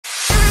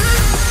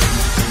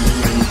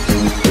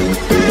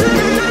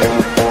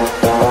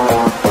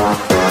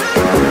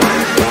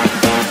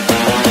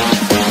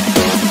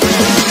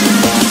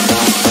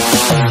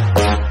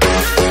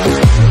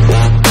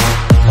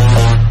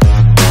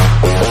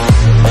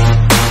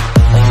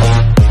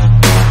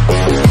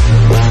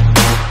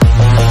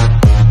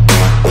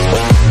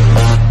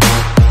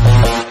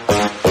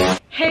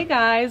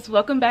guys,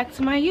 welcome back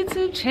to my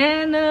YouTube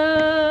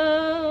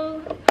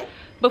channel.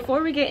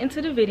 Before we get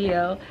into the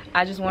video,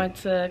 I just wanted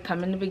to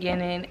come in the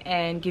beginning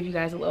and give you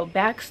guys a little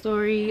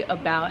backstory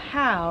about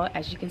how,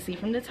 as you can see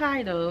from the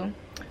title,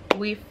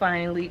 we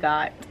finally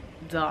got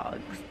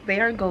dogs. They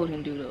are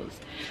Goldendoodles.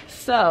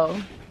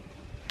 So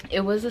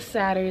it was a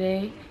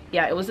Saturday.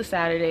 Yeah, it was a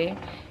Saturday.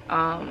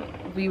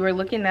 We were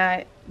looking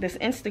at this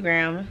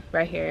Instagram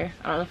right here.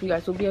 I don't know if you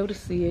guys will be able to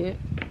see it.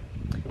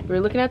 We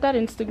were looking at that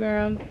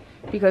Instagram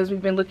because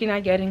we've been looking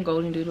at getting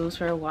Goldendoodles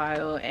for a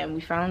while, and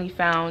we finally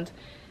found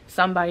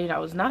somebody that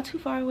was not too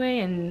far away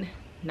and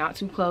not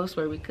too close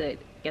where we could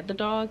get the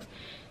dogs.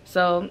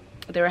 So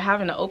they were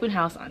having an open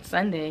house on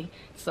Sunday,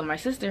 so my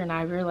sister and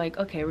I, we were like,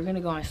 okay, we're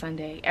gonna go on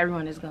Sunday,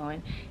 everyone is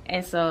going.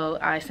 And so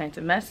I sent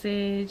a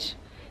message,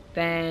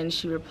 then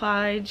she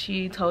replied.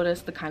 She told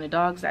us the kind of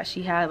dogs that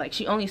she had. Like,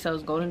 she only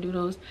sells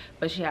Goldendoodles,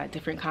 but she had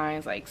different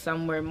kinds. Like,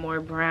 some were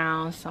more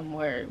brown, some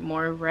were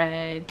more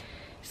red,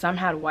 some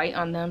had white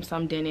on them,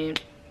 some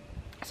didn't.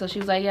 So she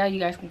was like, yeah, you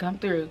guys can come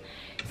through.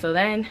 So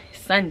then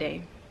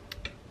Sunday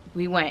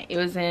we went. It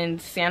was in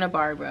Santa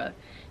Barbara,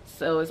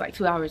 so it was like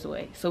 2 hours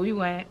away. So we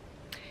went.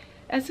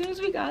 As soon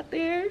as we got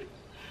there,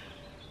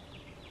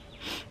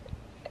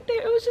 it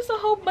was just a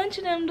whole bunch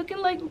of them looking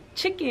like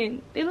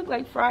chicken. They looked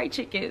like fried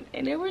chicken,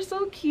 and they were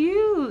so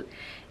cute.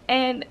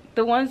 And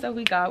the ones that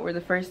we got were the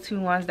first two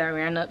ones that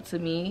ran up to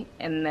me,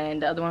 and then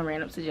the other one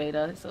ran up to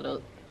Jada.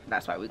 So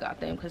that's why we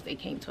got them, because they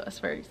came to us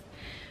first.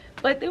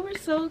 But they were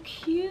so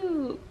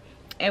cute,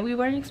 and we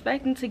weren't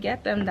expecting to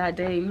get them that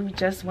day. We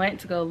just went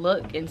to go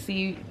look and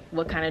see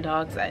what kind of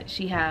dogs that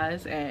she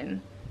has,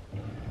 and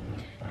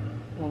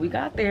when we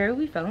got there,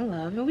 we fell in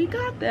love and we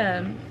got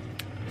them.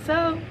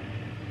 So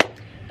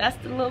that's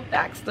the little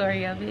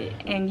backstory of it,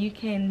 and you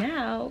can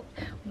now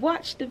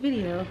watch the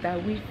video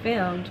that we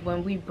filmed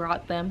when we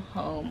brought them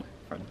home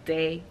from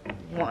day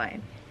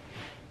one.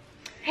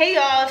 Hey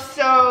y'all,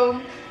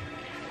 so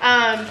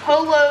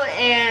Polo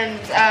and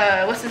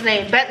what's his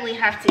name, Bentley,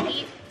 have to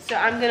eat, so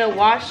I'm gonna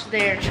wash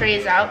their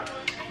trays out.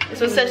 This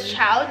one says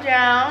chow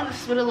down.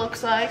 This is what it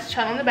looks like. It's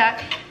chow on the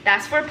back.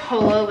 That's for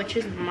Polo, which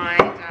is my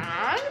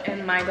dog,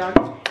 and my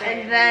dog.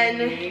 And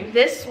then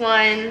this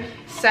one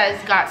says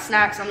got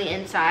snacks on the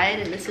inside,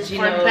 and this is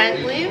for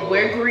Bentley.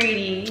 We're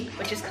greedy,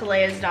 which is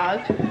Khaleya's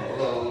dog.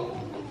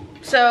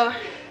 So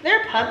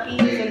they're puppies,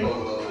 and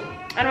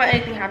I don't want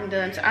anything happen to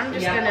them. So I'm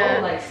just gonna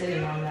like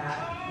sitting on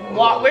that.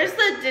 Walk. Where's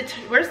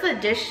the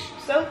dish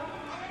soap?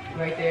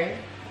 Right there.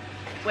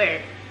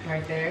 Where?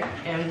 Right there.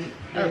 And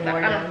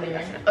more down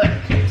there.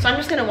 Okay. So I'm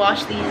just gonna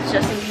wash these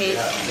just in case,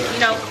 you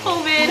know,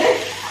 COVID.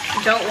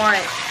 Don't want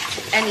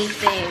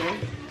anything.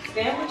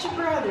 Stand with your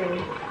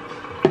brother.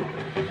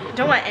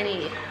 Don't want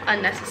any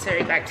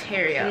unnecessary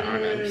bacteria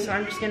on them. So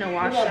I'm just gonna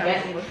wash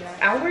them.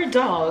 Our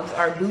dogs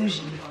are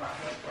bougie.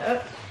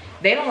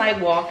 They don't like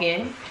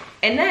walking,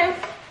 and then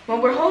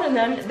when we're holding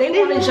them, they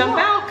want to jump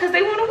out because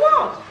they want to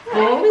walk.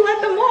 But when we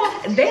let them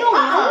walk, they don't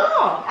want to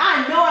walk.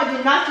 I know I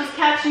did not just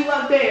catch you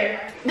up there.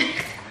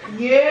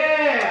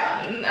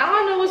 Yeah. I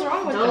don't know what's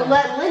wrong with them. Don't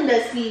let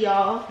Linda see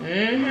y'all.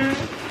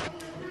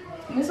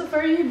 This is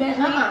for you,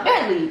 Bentley.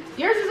 Bentley,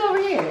 yours is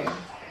over here.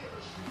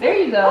 There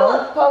you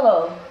go.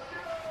 Polo.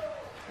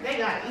 They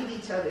gotta eat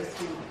each other's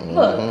food.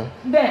 Look,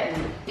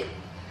 Bentley.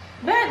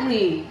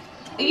 Bentley.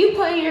 You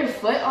put your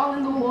foot all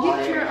in the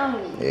water. Get your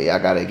own. Yeah, y'all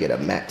gotta get a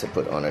mat to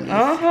put underneath.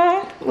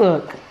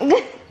 Look.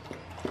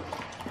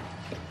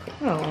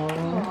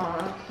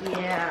 Aww.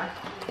 Yeah.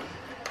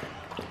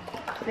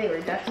 They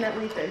were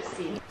definitely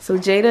thirsty. So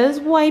Jada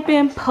is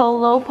wiping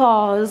Polo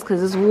paws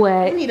because it's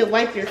wet. You need to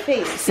wipe your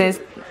face.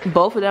 Since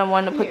both of them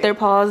wanted to put their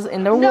paws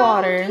in the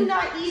water. Do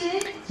not eat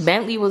it.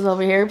 Bentley was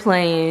over here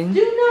playing. Do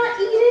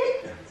not eat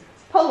it.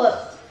 Pull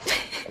up.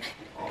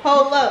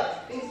 Pull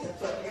up.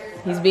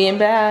 He's being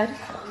bad.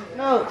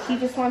 No, he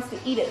just wants to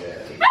eat it.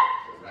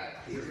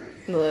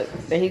 Look,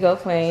 there he go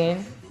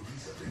playing.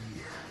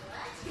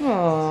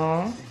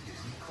 Aww.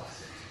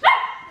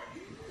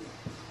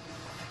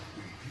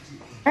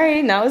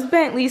 Alright, now it's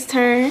Bentley's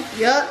turn.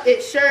 Yup,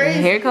 it sure is.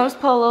 And here comes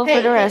Polo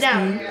for the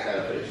rescue.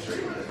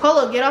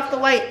 Polo, get off the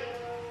white.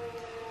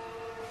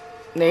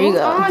 There you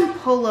go. Hold on,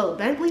 Polo.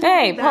 Bentley.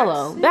 Hey,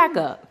 Polo, back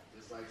up.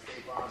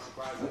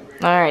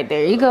 Alright,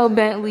 there you go,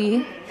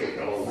 Bentley.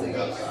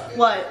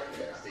 What?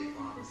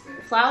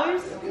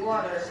 Flowers?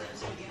 Water.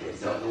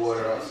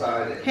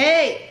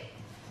 Hey!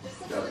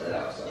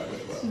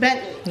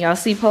 Bentley. Y'all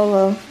see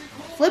Polo?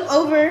 Flip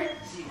over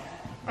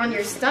on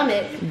your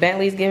stomach.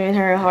 Bentley's giving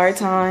her a hard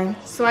time.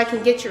 So I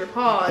can get your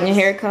paws. And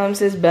here comes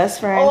his best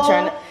friend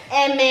trying to...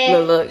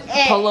 Look,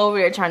 Polo over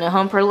there trying to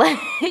hump her leg.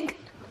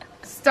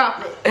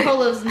 Stop it.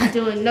 Polo's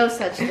doing no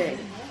such thing.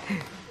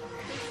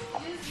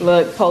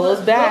 Look,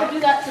 Polo's back. Don't do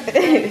that to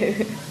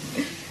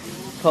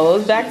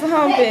Polo's back to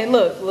humping.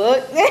 Look.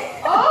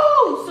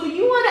 Oh, so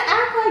you want to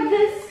act like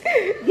this?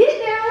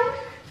 Get down.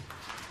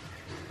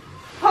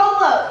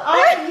 Polo,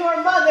 I'm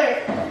your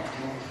mother.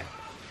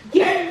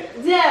 Get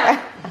down.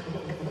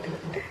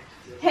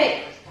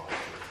 Hey.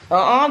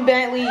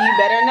 Bentley, you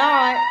better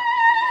not.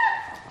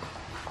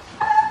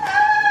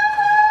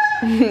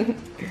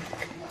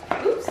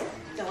 Oops,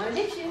 don't want to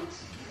ditch you.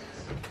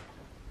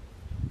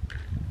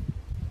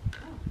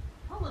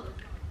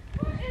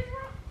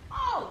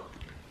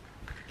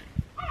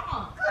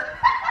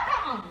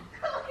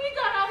 He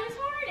got out his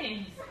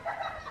harness.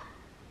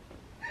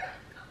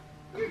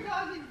 Your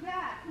dog is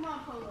back. Come on,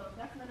 Polo.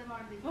 That's none of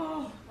our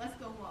business. Let's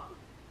go walk.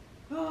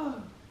 Come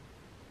on.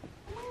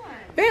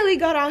 Bentley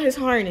got out his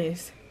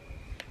harness.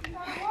 You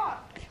gotta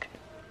walk.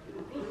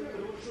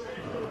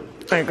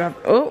 I got,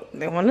 oh,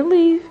 they want to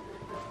leave.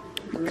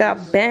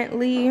 Got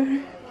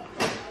Bentley.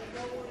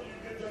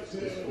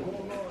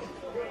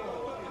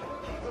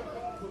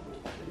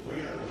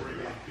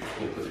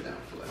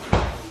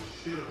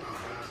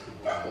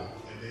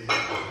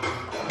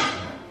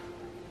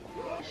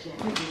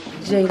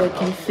 Jada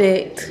can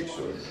fit.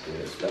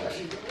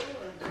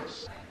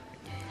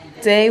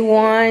 Day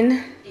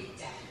 1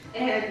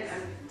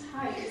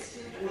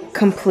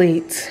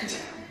 complete.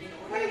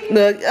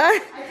 Look,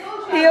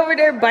 he over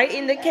there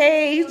biting the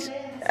cage.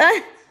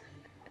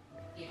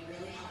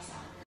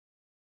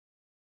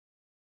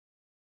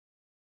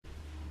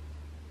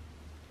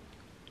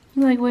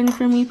 You like waiting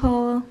for me,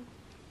 Polo?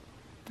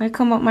 I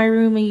come up my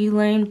room and you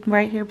laying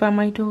right here by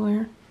my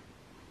door.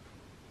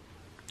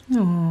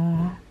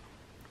 Aww.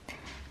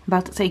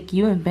 About to take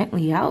you and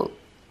Bentley out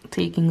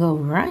so you can go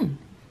run.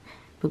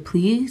 But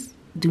please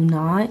do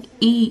not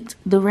eat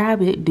the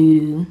rabbit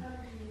doo-doo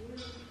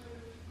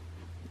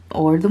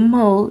or the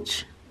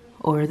mulch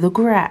or the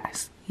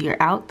grass.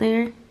 You're out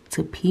there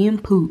to pee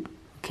and poop,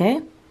 okay?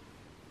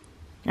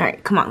 All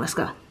right, come on, let's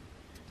go.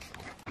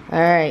 All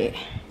right.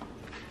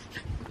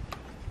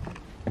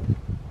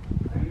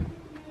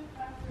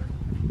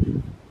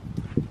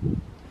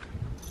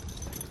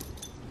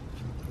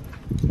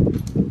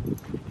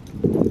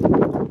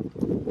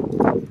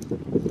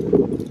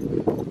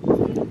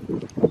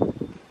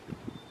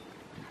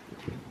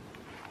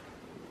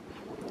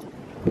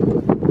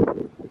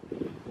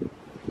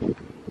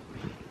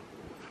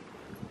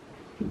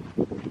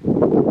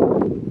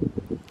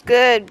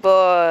 Good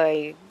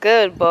boy,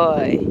 good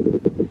boy.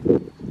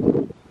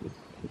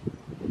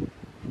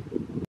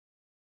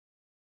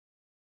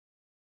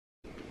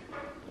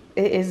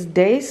 It is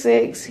day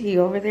 6. He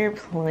over there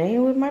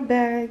playing with my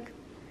bag.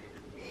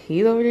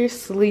 He's over there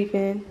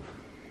sleeping.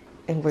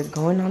 And we're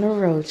going on a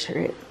road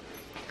trip.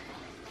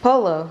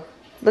 Polo,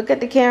 look at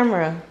the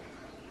camera.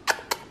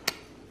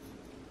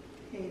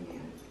 Hey,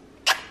 man.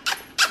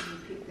 Can you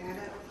pick that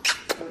up?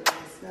 So it can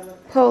smell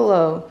it?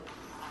 Polo.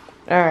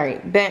 All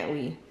right,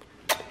 Bentley.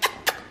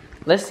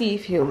 Let's see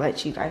if he'll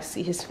let you guys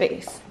see his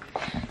face.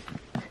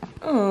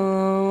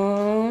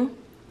 Aww.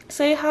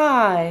 Say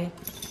hi.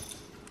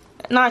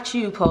 Not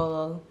you,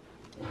 Polo.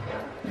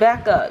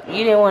 Back up.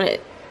 You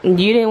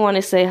didn't want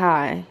to say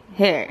hi.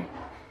 Here.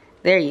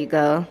 There you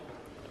go.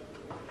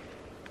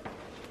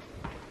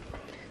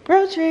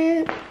 Road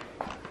trip.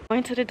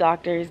 Going to the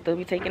doctors. They'll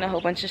be taking a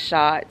whole bunch of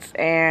shots,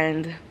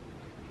 and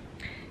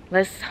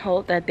let's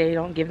hope that they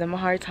don't give them a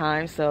hard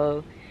time.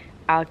 So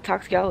I'll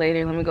talk to y'all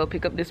later. Let me go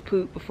pick up this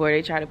poop before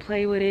they try to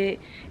play with it.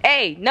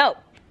 Hey, no.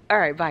 All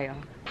right, bye, y'all.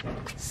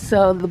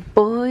 So the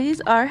boys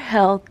are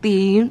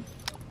healthy.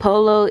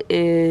 Polo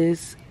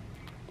is,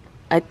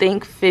 I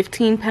think,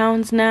 15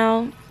 pounds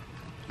now.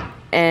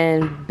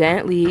 And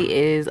Bentley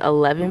is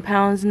 11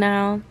 pounds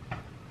now.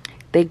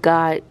 They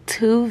got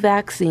 2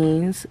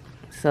 vaccines,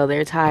 so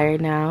they're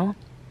tired now.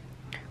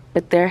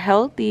 But they're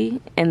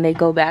healthy, and they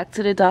go back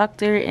to the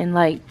doctor in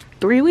like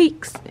 3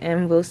 weeks.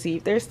 And we'll see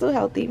if they're still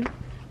healthy.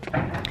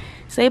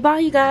 Say bye,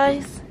 you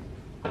guys.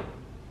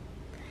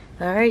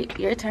 All right,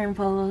 your turn,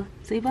 Polo.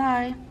 Say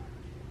bye.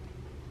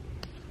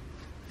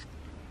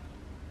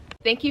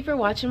 Thank you for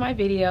watching my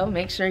video.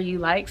 Make sure you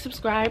like,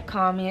 subscribe,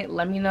 comment.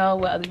 Let me know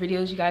what other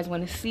videos you guys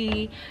want to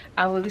see.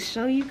 I will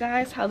show you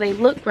guys how they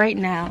look right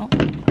now.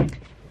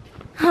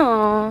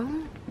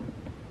 Aww.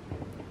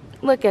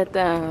 Look at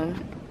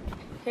them.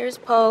 Here's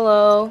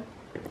Polo.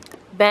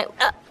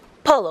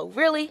 Polo,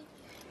 really?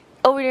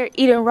 Over there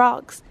eating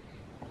rocks?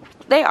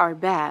 They are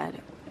bad.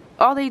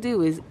 All they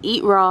do is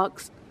eat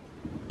rocks,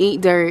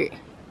 eat dirt,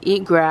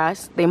 eat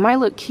grass. They might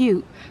look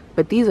cute,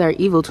 but these are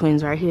evil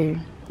twins right here.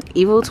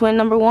 Evil twin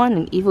number 1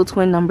 and evil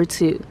twin number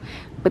 2.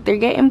 But they're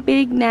getting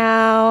big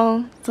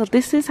now. So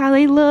this is how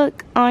they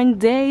look on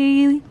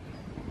day,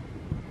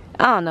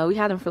 I don't know, we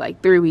had them for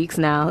like 3 weeks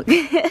now.